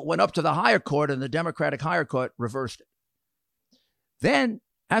until it went up to the higher court, and the Democratic higher court reversed it. Then,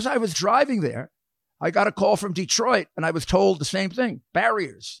 as I was driving there, I got a call from Detroit, and I was told the same thing,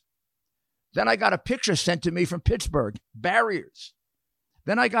 barriers. Then I got a picture sent to me from Pittsburgh, barriers.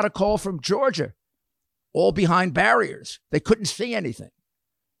 Then I got a call from Georgia, all behind barriers. They couldn't see anything.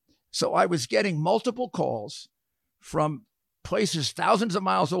 So I was getting multiple calls from places thousands of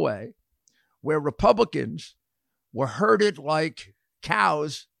miles away where Republicans were herded like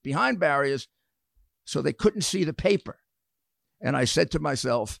cows behind barriers so they couldn't see the paper. And I said to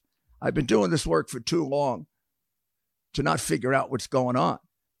myself, I've been doing this work for too long to not figure out what's going on.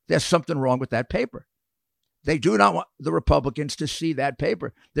 There's something wrong with that paper. They do not want the Republicans to see that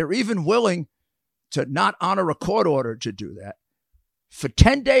paper. They're even willing to not honor a court order to do that. For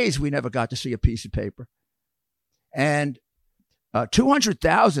 10 days, we never got to see a piece of paper. And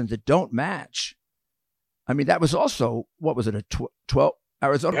 200,000 that don't match. I mean, that was also, what was it, a 12?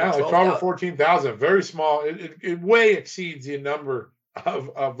 Arizona? Yeah, like 12 or 14,000. Very small. It way exceeds the number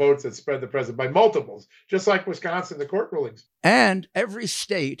of votes that spread the president by multiples, just like Wisconsin, the court rulings. And every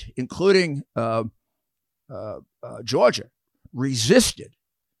state, including Georgia, resisted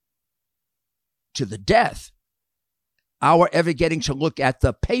to the death our ever getting to look at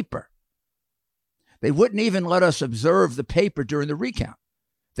the paper. They wouldn't even let us observe the paper during the recount.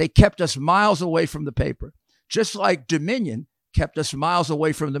 They kept us miles away from the paper, just like Dominion kept us miles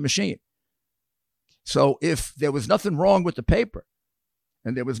away from the machine. So if there was nothing wrong with the paper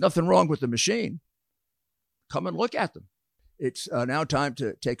and there was nothing wrong with the machine, come and look at them. It's now time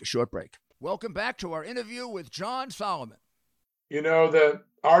to take a short break. Welcome back to our interview with John Solomon. You know, that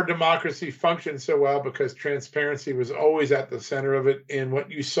our democracy functioned so well because transparency was always at the center of it. And what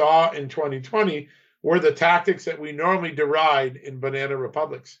you saw in 2020 were the tactics that we normally deride in banana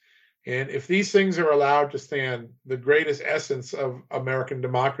republics. And if these things are allowed to stand, the greatest essence of American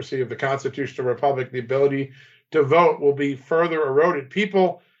democracy, of the constitutional republic, the ability to vote, will be further eroded.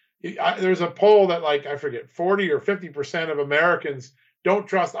 People, there's a poll that, like, I forget, 40 or 50% of Americans don't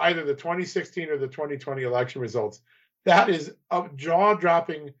trust either the 2016 or the 2020 election results. That is a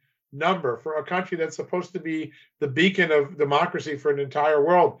jaw-dropping number for a country that's supposed to be the beacon of democracy for an entire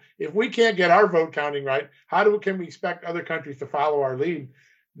world. If we can't get our vote counting right, can we expect other countries to follow our lead?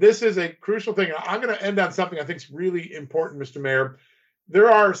 This is a crucial thing. I'm going to end on something I think is really important, Mr. Mayor.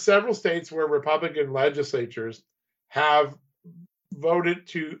 There are several states where Republican legislatures have voted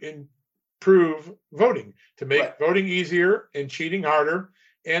to improve voting, to make voting easier and cheating harder.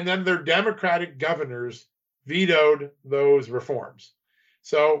 And then their Democratic governors vetoed those reforms.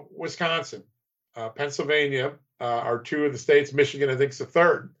 So Wisconsin, Pennsylvania are two of the states. Michigan, I think, is the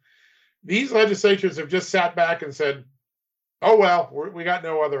third. These legislatures have just sat back and said, oh, well, we got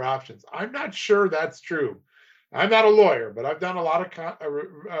no other options. I'm not sure that's true. I'm not a lawyer, but I've done a lot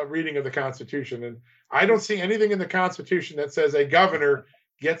of reading of the Constitution, and I don't see anything in the Constitution that says a governor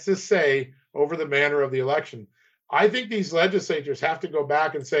gets to say over the manner of the election. I think these legislatures have to go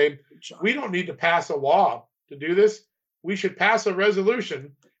back and say, we don't need to pass a law to do this. We should pass a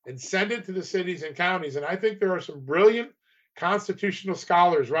resolution and send it to the cities and counties. And I think there are some brilliant constitutional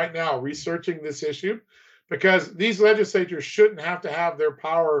scholars right now researching this issue, because these legislatures shouldn't have to have their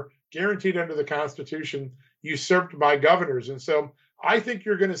power guaranteed under the Constitution usurped by governors. And so I think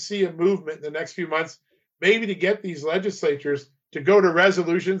you're going to see a movement in the next few months, maybe to get these legislatures to go to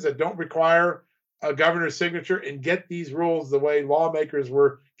resolutions that don't require a governor's signature and get these rules the way lawmakers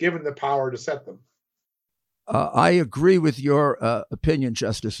were given the power to set them. I agree with your opinion,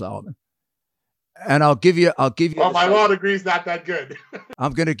 Justice Solomon. And I'll give you. Well, my law degree is not that good.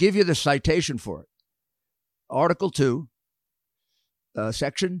 I'm going to give you the citation for it. Article 2,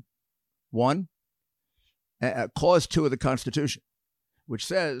 Section 1, Clause 2 of the Constitution, which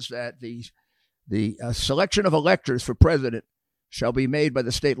says that the selection of electors for president shall be made by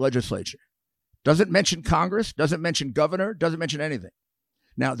the state legislature. Doesn't mention Congress, doesn't mention governor, doesn't mention anything.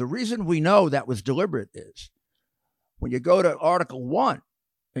 Now, the reason we know that was deliberate is when you go to Article 1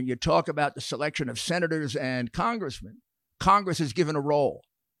 and you talk about the selection of senators and congressmen, Congress is given a role.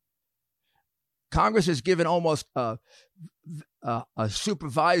 Congress is given almost a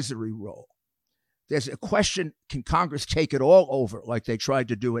supervisory role. There's a question, can Congress take it all over like they tried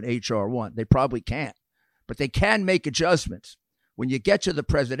to do in H.R. 1? They probably can't, but they can make adjustments. When you get to the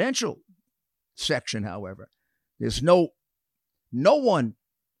presidential section, however, there's no one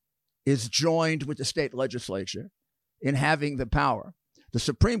is joined with the state legislature in having the power. The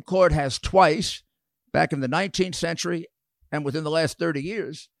Supreme Court has twice, back in the 19th century and within the last 30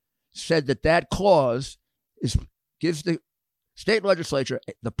 years, said that clause gives the state legislature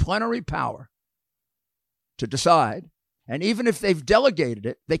the plenary power to decide, and even if they've delegated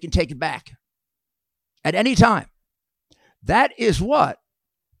it, they can take it back at any time. That is what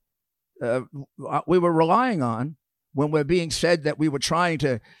we were relying on when we're being said that we were trying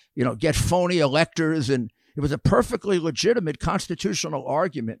to, get phony electors, and it was a perfectly legitimate constitutional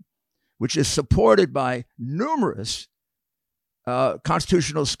argument, which is supported by numerous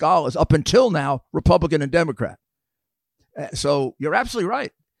constitutional scholars up until now, Republican and Democrat. So you're absolutely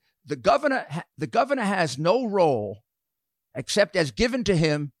right. The governor has no role except as given to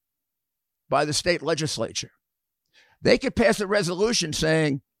him by the state legislature. They could pass a resolution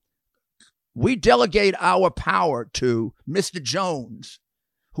saying, we delegate our power to Mr. Jones,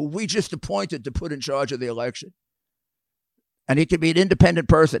 who we just appointed to put in charge of the election. And he could be an independent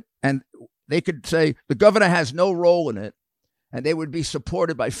person. And they could say the governor has no role in it, and they would be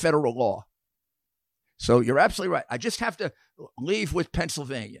supported by federal law. So you're absolutely right. I just have to leave with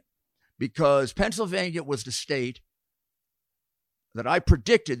Pennsylvania, because Pennsylvania was the state that I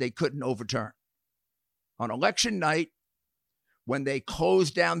predicted they couldn't overturn. On election night, when they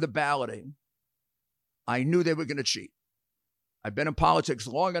closed down the balloting, I knew they were going to cheat. I've been in politics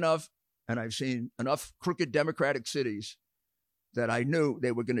long enough, and I've seen enough crooked Democratic cities that I knew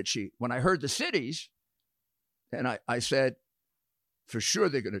they were going to cheat. When I heard the cities, and I said, for sure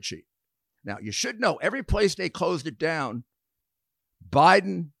they're going to cheat. Now, you should know, every place they closed it down,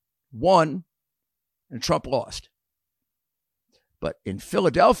 Biden won and Trump lost. But in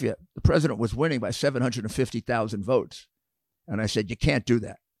Philadelphia, the president was winning by 750,000 votes. And I said, you can't do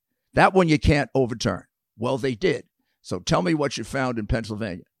that. That one you can't overturn. Well, they did. So tell me what you found in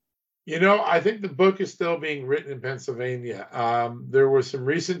Pennsylvania. I think the book is still being written in Pennsylvania. There was some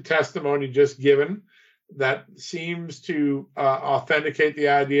recent testimony just given that seems to authenticate the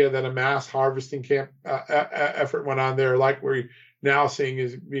idea that a mass harvesting effort went on there, like we're now seeing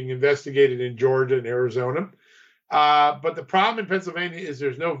is being investigated in Georgia and Arizona. But the problem in Pennsylvania is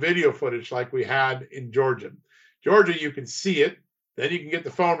there's no video footage like we had in Georgia. Georgia, you can see it, then you can get the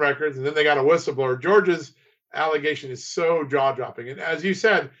phone records, and then they got a whistleblower. Georgia's allegation is so jaw-dropping. And as you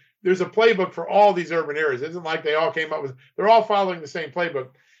said, there's a playbook for all these urban areas. It isn't like they all came up with, they're all following the same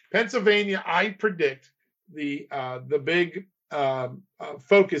playbook. Pennsylvania, I predict the big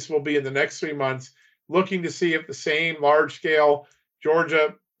focus will be in the next 3 months, looking to see if the same large-scale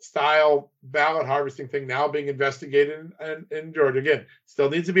Georgia-style ballot harvesting thing now being investigated in Georgia, again, still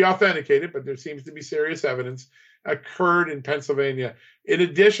needs to be authenticated, but there seems to be serious evidence, occurred in Pennsylvania. In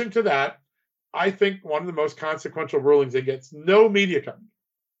addition to that, I think one of the most consequential rulings that gets no media coverage,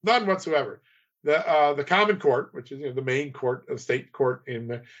 none whatsoever. The Common Court, which is the main court of state court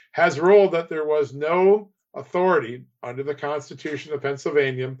has ruled that there was no authority under the Constitution of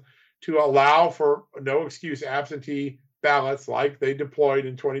Pennsylvania to allow for no excuse absentee ballots like they deployed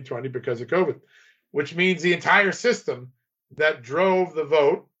in 2020 because of COVID, which means the entire system that drove the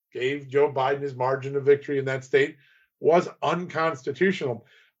vote, gave Joe Biden his margin of victory in that state, was unconstitutional.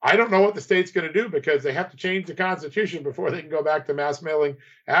 I don't know what the state's going to do because they have to change the Constitution before they can go back to mass mailing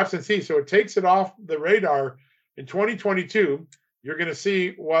absentee. So it takes it off the radar. In 2022, you're going to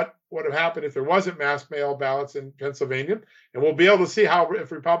see what would have happened if there wasn't mass mail ballots in Pennsylvania. And we'll be able to see how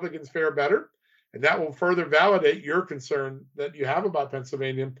if Republicans fare better. And that will further validate your concern that you have about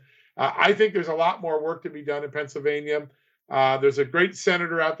Pennsylvania. I think there's a lot more work to be done in Pennsylvania. There's a great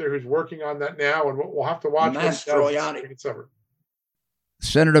senator out there who's working on that now, and we'll have to watch Mastroianni. in summer.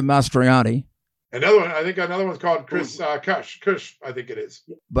 Senator Mastroianni. Another one's called Chris Kush, I think it is.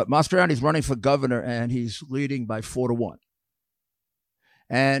 But Mastroianni's running for governor, and he's leading by 4-1.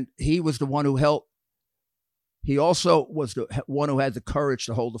 And he was the one who helped. He also was the one who had the courage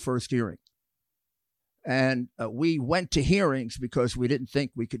to hold the first hearing. And we went to hearings because we didn't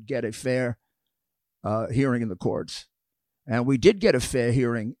think we could get a fair hearing in the courts. And we did get a fair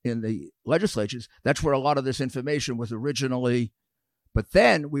hearing in the legislatures. That's where a lot of this information was originally. But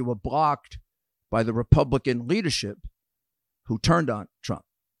then we were blocked by the Republican leadership who turned on Trump.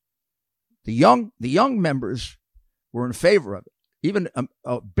 The young members were in favor of it, even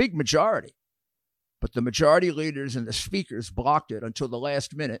a big majority. But the majority leaders and the speakers blocked it until the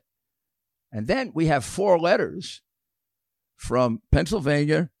last minute. And then we have 4 letters from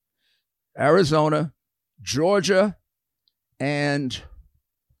Pennsylvania, Arizona, Georgia, and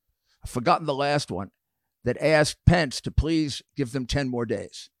I've forgotten the last one, that asked Pence to please give them 10 more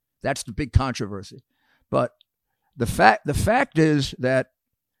days. That's the big controversy. But the fact is that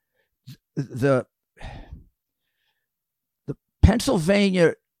the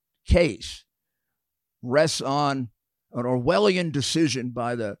Pennsylvania case rests on an Orwellian decision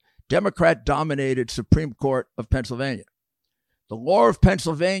by the Democrat-dominated Supreme Court of Pennsylvania. The law of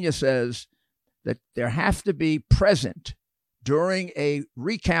Pennsylvania says that there have to be present during a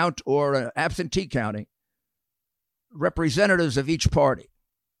recount or an absentee counting representatives of each party.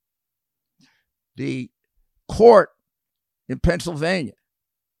 The court in Pennsylvania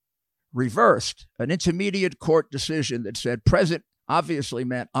reversed an intermediate court decision that said present obviously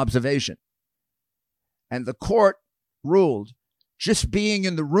meant observation. And the court ruled just being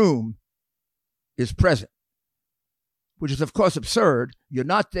in the room is present, which is, of course, absurd. You're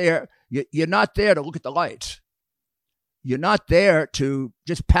not there. You're not there to look at the lights. You're not there to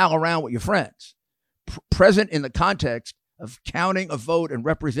just pal around with your friends. Present in the context of counting a vote and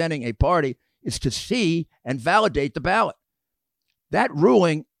representing a party is to see and validate the ballot. That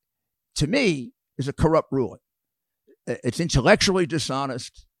ruling, to me, is a corrupt ruling. It's intellectually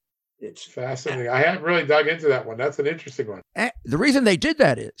dishonest. It's fascinating. I haven't really dug into that one. That's an interesting one. And the reason they did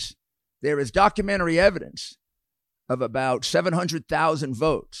that is there is documentary evidence of about 700,000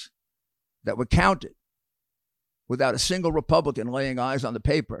 votes that were counted without a single Republican laying eyes on the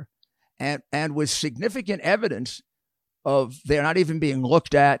paper, and with significant evidence of they're not even being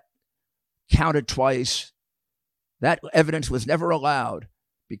looked at, counted twice. That evidence was never allowed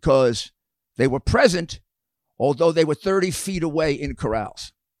because they were present, although they were 30 feet away in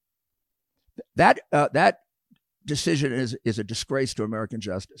corrals. That decision is a disgrace to American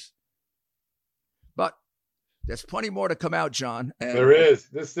justice. But there's plenty more to come out, John. And there is.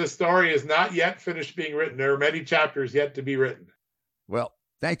 This story is not yet finished being written. There are many chapters yet to be written. Well,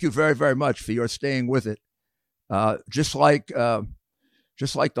 thank you very, very much for your staying with it. Just like the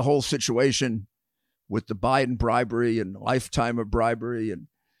whole situation with the Biden bribery and lifetime of bribery, and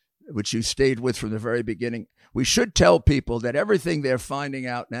which you stayed with from the very beginning. We should tell people that everything they're finding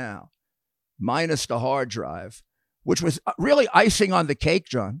out now, minus the hard drive, which was really icing on the cake,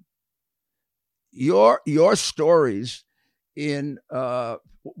 John. Your stories in what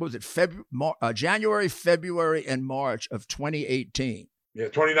was it, January, February, and March of 2018. Yeah,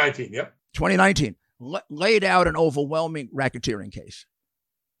 2019. Yep. 2019 laid out an overwhelming racketeering case.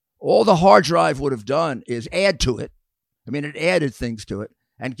 All the hard drive would have done is add to it. I mean, it added things to it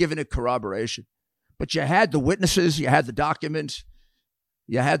and given it corroboration. But you had the witnesses, you had the documents,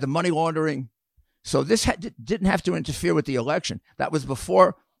 you had the money laundering. So this didn't have to interfere with the election. That was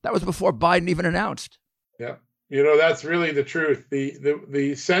before Biden even announced. Yeah. That's really the truth.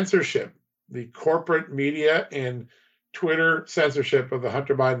 The censorship, the corporate media and Twitter censorship of the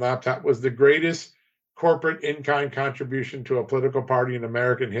Hunter Biden laptop was the greatest corporate in-kind contribution to a political party in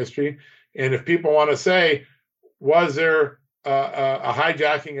American history. And if people want to say, was there a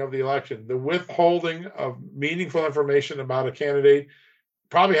hijacking of the election, the withholding of meaningful information about a candidate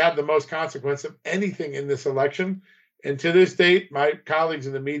probably had the most consequence of anything in this election. And to this date, my colleagues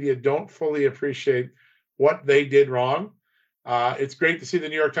in the media don't fully appreciate what they did wrong. It's great to see the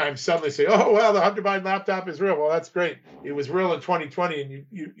New York Times suddenly say, oh, well, the Hunter Biden laptop is real. Well, that's great. It was real in 2020, and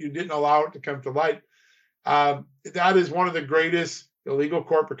you didn't allow it to come to light. That is one of the greatest illegal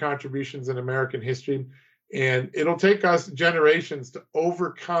corporate contributions in American history. And it'll take us generations to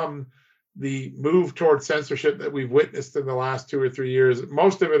overcome the move toward censorship that we've witnessed in the last 2 or 3 years,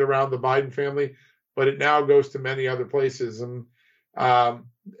 most of it around the Biden family, but it now goes to many other places. And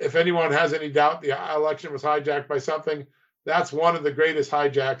if anyone has any doubt the election was hijacked by something, that's one of the greatest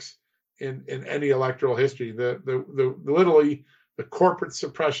hijacks in any electoral history. The literally the corporate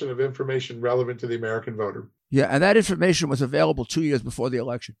suppression of information relevant to the American voter. Yeah, and that information was available 2 years before the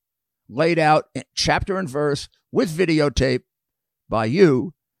election, laid out in chapter and verse with videotape by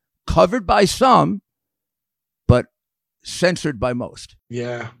you, covered by some, but censored by most.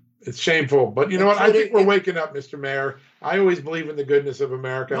 Yeah, it's shameful. But you know what? I think we're waking up, Mr. Mayor. I always believe in the goodness of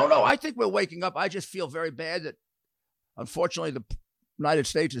America. No, I think we're waking up. I just feel very bad that, unfortunately, the United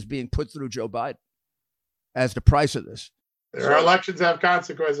States is being put through Joe Biden as the price of this. Our elections have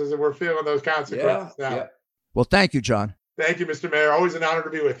consequences, and we're feeling those consequences now. Yeah. Well, thank you, John. Thank you, Mr. Mayor. Always an honor to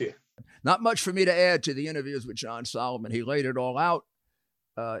be with you. Not much for me to add to the interviews with John Solomon. He laid it all out.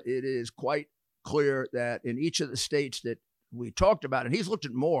 It is quite clear that in each of the states that we talked about, and he's looked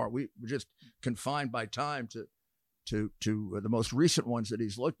at more, we were just confined by time to the most recent ones that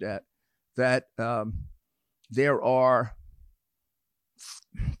he's looked at, that there are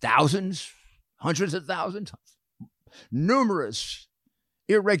thousands, hundreds of thousands, numerous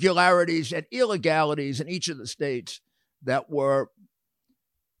irregularities and illegalities in each of the states that were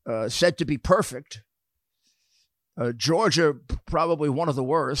said to be perfect. Georgia, probably one of the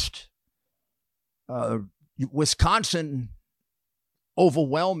worst. Wisconsin,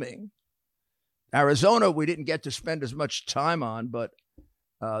 overwhelming. Arizona, we didn't get to spend as much time on, but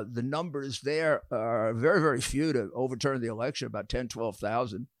the numbers there are very, very few to overturn the election, about 10,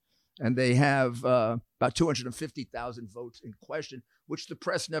 12,000. And they have about 250,000 votes in question, which the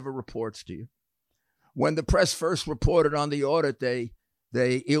press never reports to you. When the press first reported on the audit, they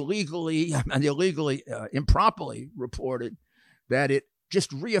improperly reported that it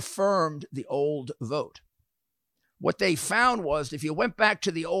just reaffirmed the old vote. What they found was if you went back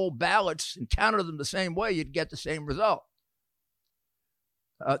to the old ballots and counted them the same way, you'd get the same result.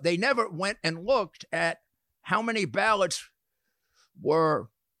 They never went and looked at how many ballots were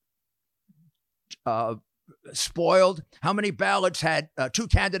spoiled, how many ballots had two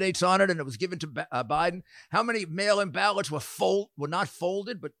candidates on it and it was given to Biden, how many mail-in ballots were not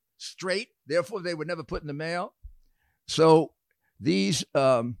folded but straight, therefore they were never put in the mail. So these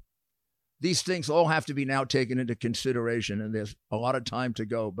things all have to be now taken into consideration, and there's a lot of time to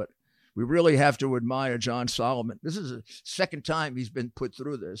go, but we really have to admire John Solomon. This is the second time he's been put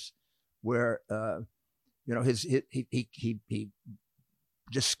through this, where he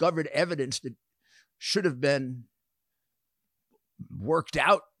discovered evidence that should have been worked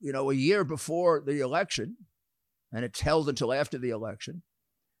out, a year before the election, and it's held until after the election.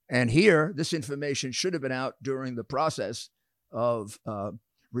 And here, this information should have been out during the process of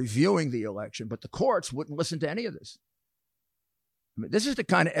reviewing the election, but the courts wouldn't listen to any of this. I mean, this is the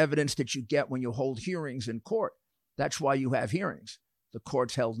kind of evidence that you get when you hold hearings in court. That's why you have hearings. The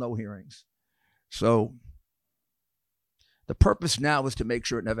courts held no hearings. So the purpose now is to make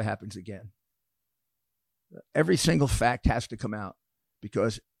sure it never happens again. Every single fact has to come out,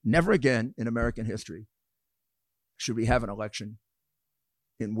 because never again in American history should we have an election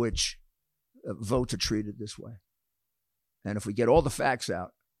in which votes are treated this way. And if we get all the facts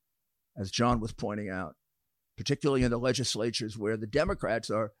out, as John was pointing out, particularly in the legislatures where the Democrats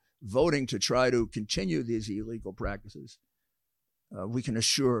are voting to try to continue these illegal practices, we can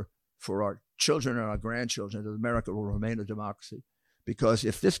assure for our children and our grandchildren that America will remain a democracy. Because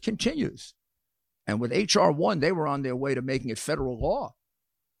if this continues, and with H.R. 1, they were on their way to making it federal law,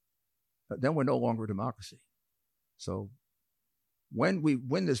 then we're no longer a democracy. So when we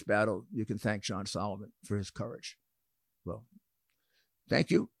win this battle, you can thank John Solomon for his courage. Well, thank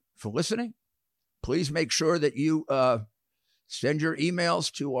you for listening. Please make sure that you send your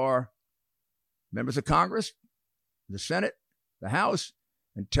emails to our members of Congress, the Senate, the House,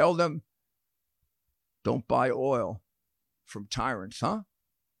 and tell them, don't buy oil from tyrants, huh?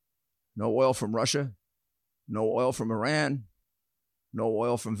 No oil from Russia, no oil from Iran, no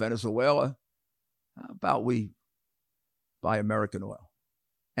oil from Venezuela. How about we buy American oil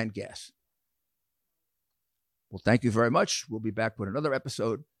and gas? Well, thank you very much. We'll be back with another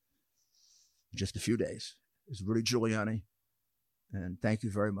episode in just a few days. This is Rudy Giuliani, and thank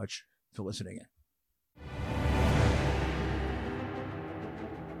you very much for listening in.